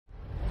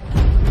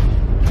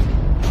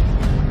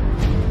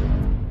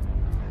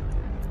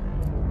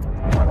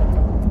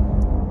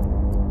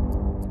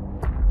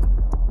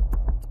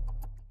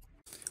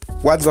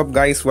What's up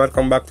guys,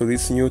 welcome back to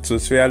this new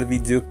tutorial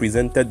video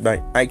presented by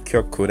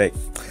IQcodec.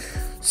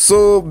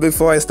 So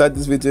before I start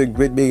this video, a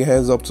great big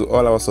hands up to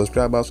all our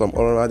subscribers from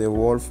all around the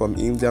world, from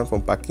India,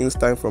 from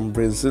Pakistan, from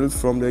Brazil,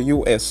 from the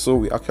US. So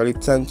we actually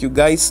thank you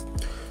guys.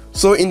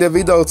 So in the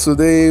video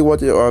today,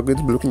 what you are going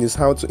to be looking is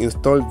how to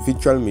install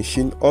virtual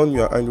machine on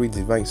your Android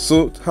device.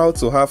 So how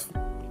to have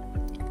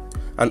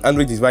an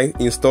Android device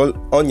installed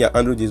on your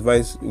Android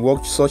device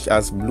work such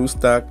as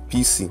BlueStack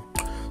PC.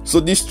 So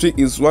this trick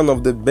is one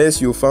of the best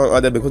you found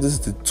out there because this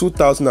is the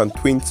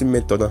 2020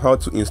 method on how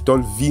to install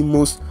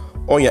Vmos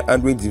on your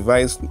Android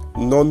device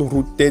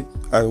non-rooted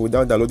and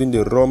without downloading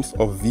the ROMs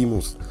of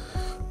Vmos.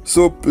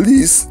 So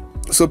please,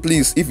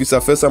 if it's your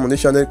first time on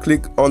this channel,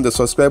 click on the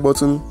subscribe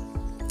button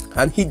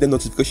and hit the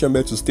notification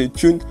bell to stay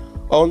tuned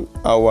on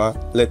our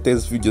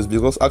latest videos,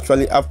 because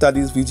actually after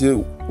this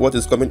video what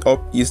is coming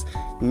up is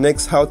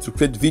next how to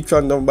create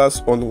virtual numbers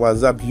on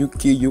WhatsApp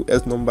UK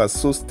US numbers.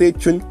 So stay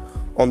tuned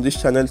on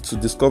this channel to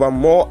discover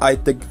more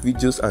high-tech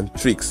videos and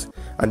tricks,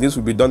 and this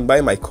will be done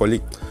by my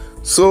colleague.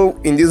 So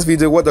in this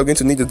video what you're going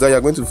to need is that you're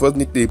going to first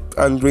need an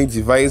Android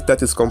device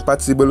that is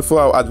compatible.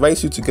 For I'll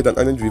advise you to get an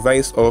Android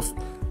device of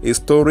a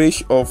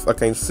storage of, I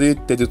can say,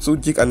 32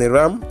 GB and a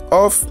RAM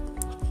of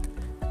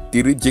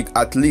 3 GB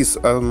at least.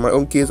 In my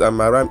own case, and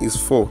my RAM is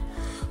 4,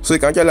 so you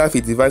can actually have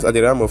a device at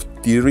the RAM of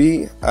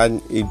 3 and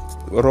a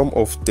ROM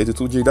of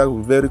 32 GB. That will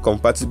be very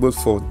compatible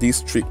for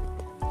this trick.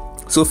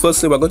 So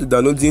firstly, we're going to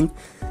download in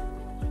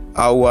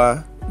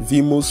our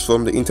Vmos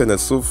from the internet.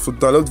 So for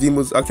download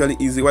Vmos, actually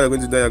easy. What you're going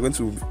to do, you're going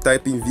to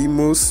type in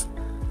Vmos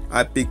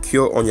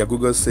IQcodec on your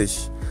Google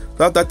search.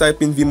 So after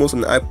typing Vmos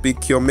on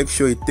IQcodec, make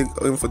sure you take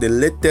in for the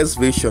latest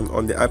version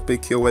on the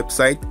IQcodec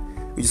website,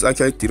 which is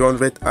actually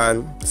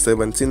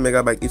 317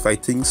 megabyte if I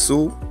think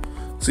so.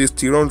 So it's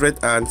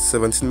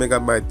 317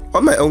 megabyte.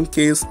 On my own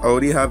case, I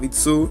already have it,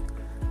 so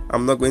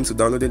I'm not going to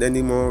download it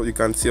anymore. You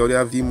can see I already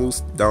have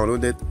Vmos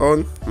downloaded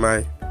on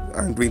my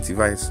Android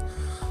device.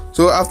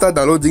 So after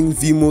downloading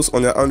Vmos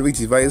on your Android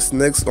device,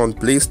 next on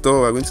Play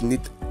Store we're going to need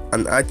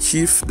an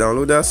archive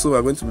downloader. So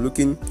we're going to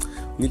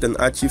need an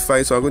archive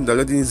file. So I'm going to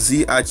download in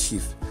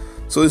Z-Archive.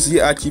 So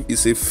Z-Archive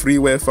is a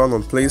freeware found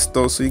on Play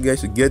Store, so you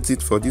guys should get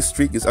it for this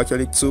trick. It's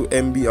actually 2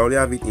 MB. I already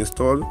have it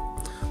installed,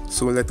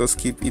 so let us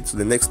skip it to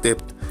the next step.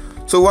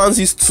 So once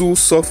these two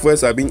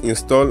softwares have been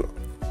installed,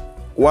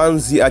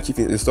 once Z-Archive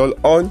is installed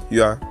on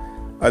your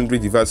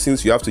Android device,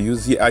 since you have to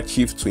use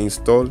Z-Archive to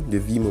install the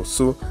Vmos.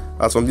 So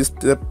as from this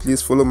step,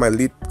 please follow my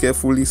lead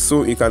carefully.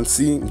 So you can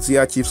see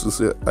Z-Archive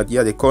at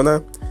here at the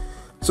corner.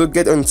 So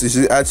get onto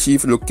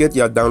Z-Archive, locate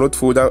your download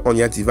folder on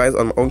your device.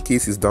 On my own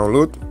case is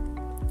download,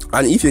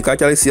 and if you can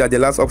actually see at the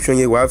last option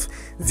here, we have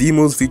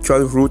Vmos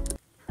virtual root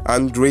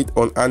Android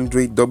on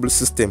Android double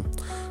system.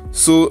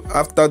 So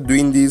after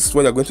doing this,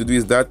 what you're going to do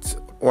is that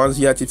once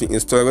Z-Archive is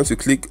installed, you're going to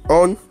click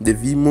on the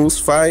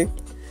Vmos file.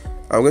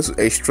 I'm going to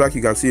extract.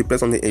 You can see you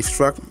press on the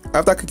extract.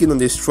 After clicking on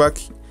the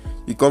extract,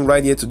 you come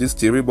right here to this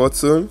theory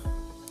button.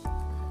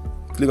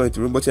 Click on the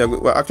theory button.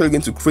 We're actually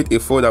going to create a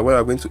folder where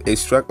we're going to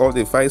extract all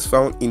the files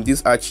found in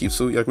this archive.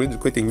 So you're going to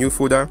create a new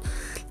folder.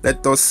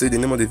 Let us say the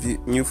name of the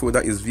new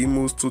folder is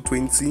Vmos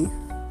 220.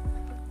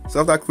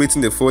 So after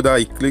creating the folder,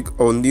 you click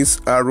on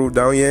this arrow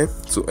down here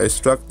to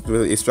extract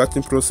the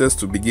extracting process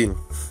to begin.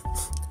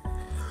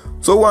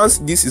 So once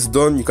this is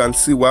done, you can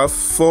see we have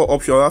 4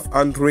 options. We have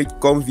Android,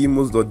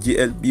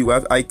 com.vmos.glb, we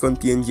have icon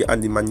png,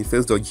 and the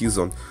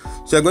manifest.json.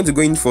 So you're going to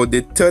go in for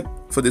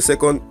the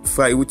second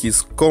file, which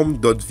is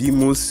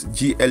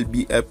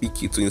com.vmos.glb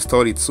apk to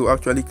install it. So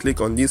actually click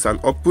on this and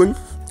open,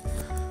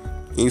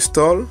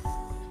 install.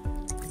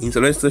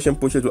 Installation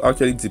process will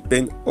actually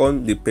depend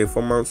on the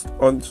performance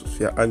on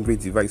your Android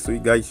device, so you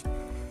guys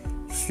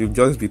should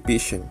just be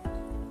patient.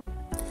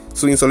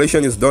 So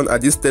installation is done.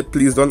 At this step,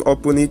 please don't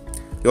open it,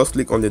 just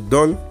click on the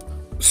done.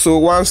 So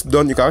once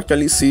done, you can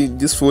actually see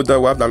this folder.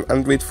 We have an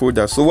Android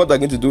folder. So what I'm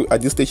going to do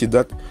at this stage is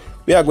that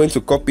we are going to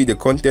copy the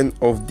content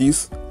of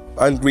this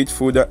Android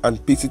folder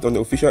and paste it on the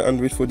official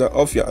Android folder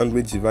of your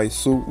Android device,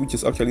 so which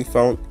is actually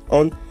found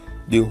on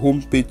the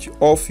home page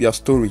of your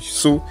storage.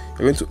 So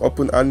you're going to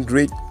open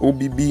Android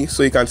OBB.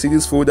 So you can see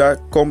this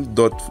folder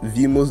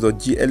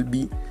com.vmos.glb.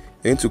 You're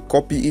going to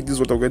copy it. This is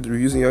what I'm going to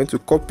be using. You're going to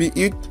copy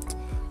it.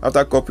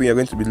 After copying, you're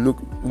going to be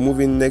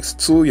moving next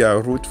to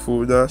your root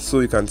folder. So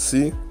you can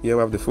see here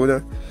we have the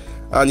folder,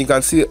 and you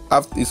can see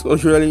after it's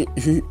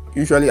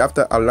usually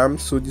after alarm.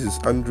 So this is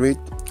Android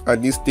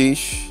at this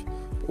stage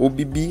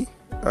OBB,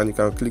 and you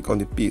can click on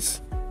the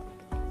paste.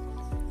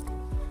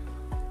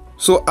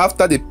 So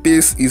after the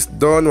paste is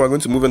done, we're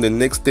going to move on the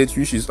next stage,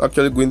 which is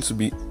actually going to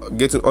be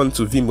getting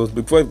onto Vmos.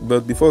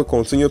 Before we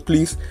continue,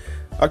 please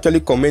actually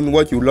comment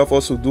what you love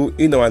us to do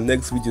in our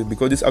next video,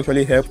 because this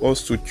actually helps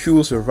us to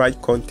choose the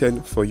right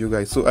content for you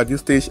guys. So at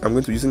this stage, I'm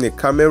going to be using a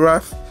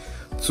camera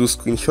to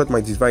screenshot my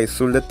device.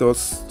 So let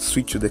us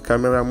switch to the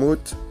camera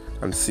mode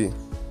and see.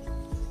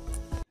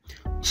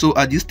 So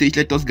at this stage,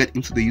 let us get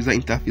into the user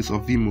interface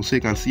of Vmos. So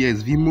you can see here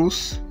is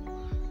Vmos.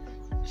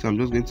 So I'm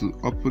just going to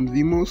open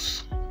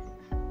Vmos.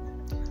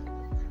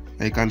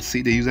 You can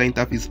see the user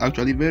interface is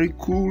actually very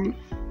cool.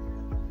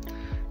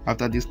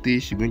 After this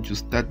stage, you're going to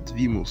start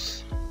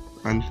Vmos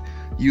and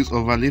use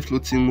overlay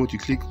floating mode. You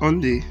click on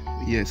the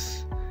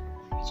yes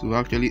to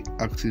actually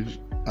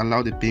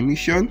allow the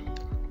permission,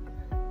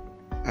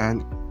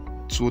 and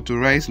to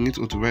authorize, you need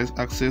to authorize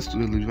access to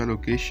the delivery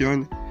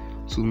location,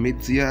 to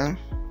media,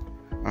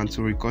 and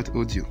to record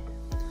audio.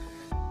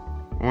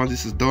 Once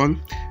this is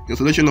done,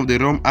 installation of the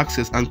ROM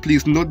access, and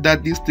please note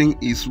that this thing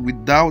is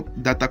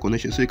without data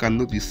connection, so you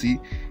cannot see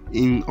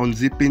in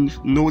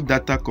unzipping, no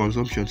data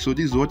consumption. So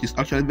this is what is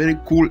actually very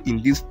cool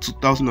in this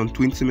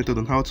 2020 method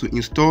on how to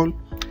install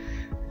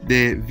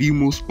the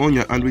Vmos on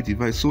your Android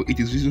device. So it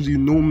is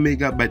using no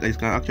megabyte. As you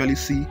can actually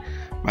see,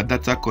 my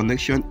data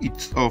connection,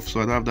 it's off, so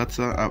I don't have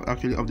data. I'm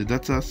actually off the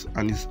data,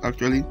 and it's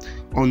actually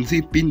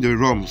unzipping the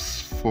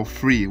ROMs for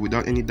free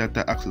without any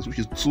data access, which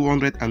is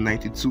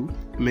 292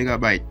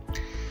 megabyte.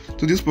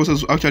 So this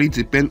process will actually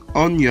depend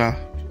on your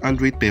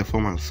Android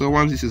performance. So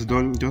once this is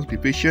done, just be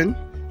patient.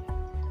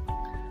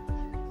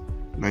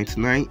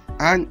 99,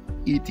 and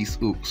it is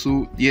up.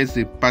 So here's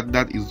the part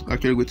that is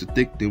actually going to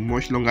take the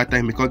much longer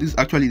time, because this is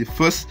actually the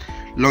first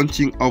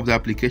launching of the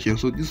application.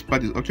 So this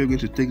part is actually going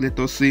to take, let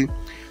us say,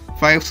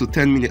 5 to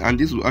 10 minutes, and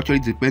this will actually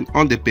depend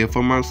on the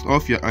performance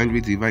of your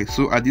Android device.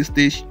 So at this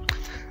stage,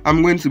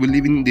 I'm going to be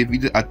leaving the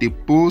video at a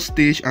pause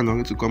stage, and I'm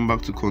going to come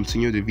back to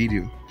continue the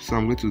video. So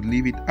I'm going to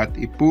leave it at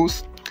a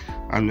pause,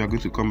 and we are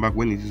going to come back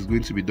when it is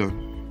going to be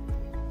done.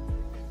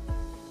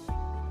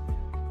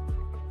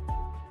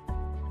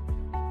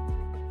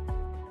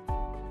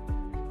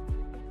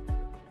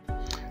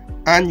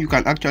 And you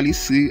can actually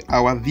see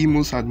our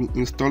Vmos has been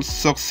installed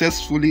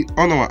successfully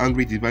on our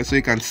Android device. So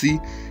you can see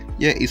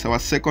here is our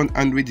second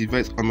Android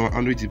device on our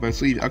Android device.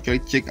 So if you actually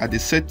check at the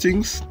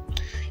settings,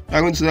 you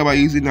are going to see that we're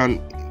using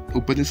an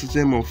operating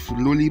system of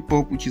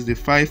Lollipop, which is the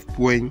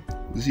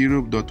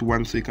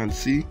 5.0.1. so you can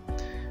see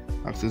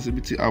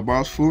accessibility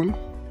about phone,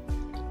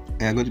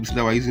 and I'm going to be seeing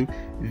that we're using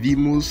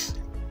Vmos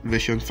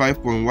version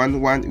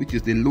 5.11, which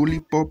is the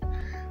Lollipop.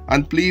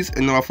 And please,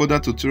 in our further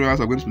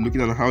tutorials, I'm going to be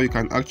looking at how you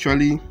can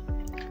actually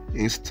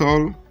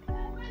install.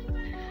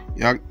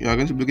 You are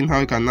going to be looking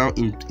how you can now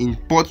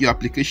import your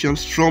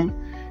applications from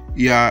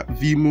your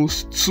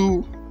Vmos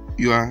to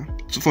your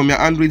from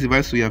your Android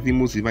device to your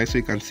Vmos device. So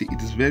you can see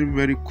it is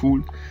very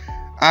cool,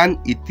 and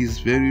it is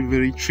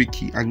very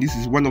tricky, and this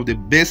is one of the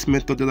best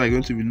methods that are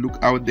going to be look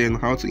out there on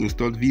how to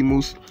install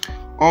Vmos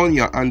on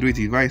your Android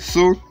device.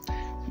 So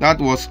that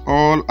was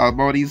all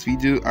about this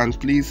video, and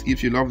please,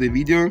 if you love the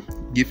video,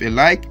 give a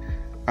like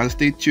and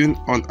stay tuned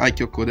on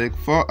IQcodec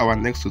for our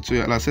next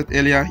tutorial. As I said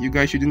earlier, you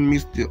guys shouldn't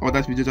miss the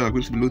other videos that are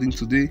going to be loading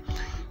today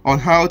on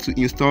how to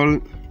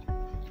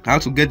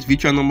get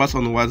virtual numbers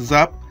on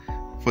WhatsApp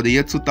for the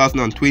year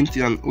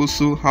 2020, and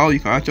also how you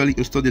can actually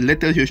install the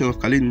latest version of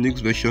Kali Linux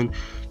version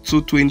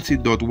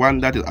 220.1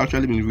 that is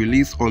actually been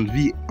released on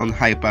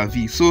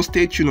Hyper-V. So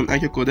stay tuned on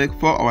IQcodec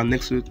for our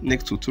next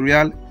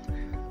tutorial.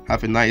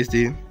 Have a nice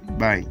day.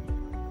 Bye.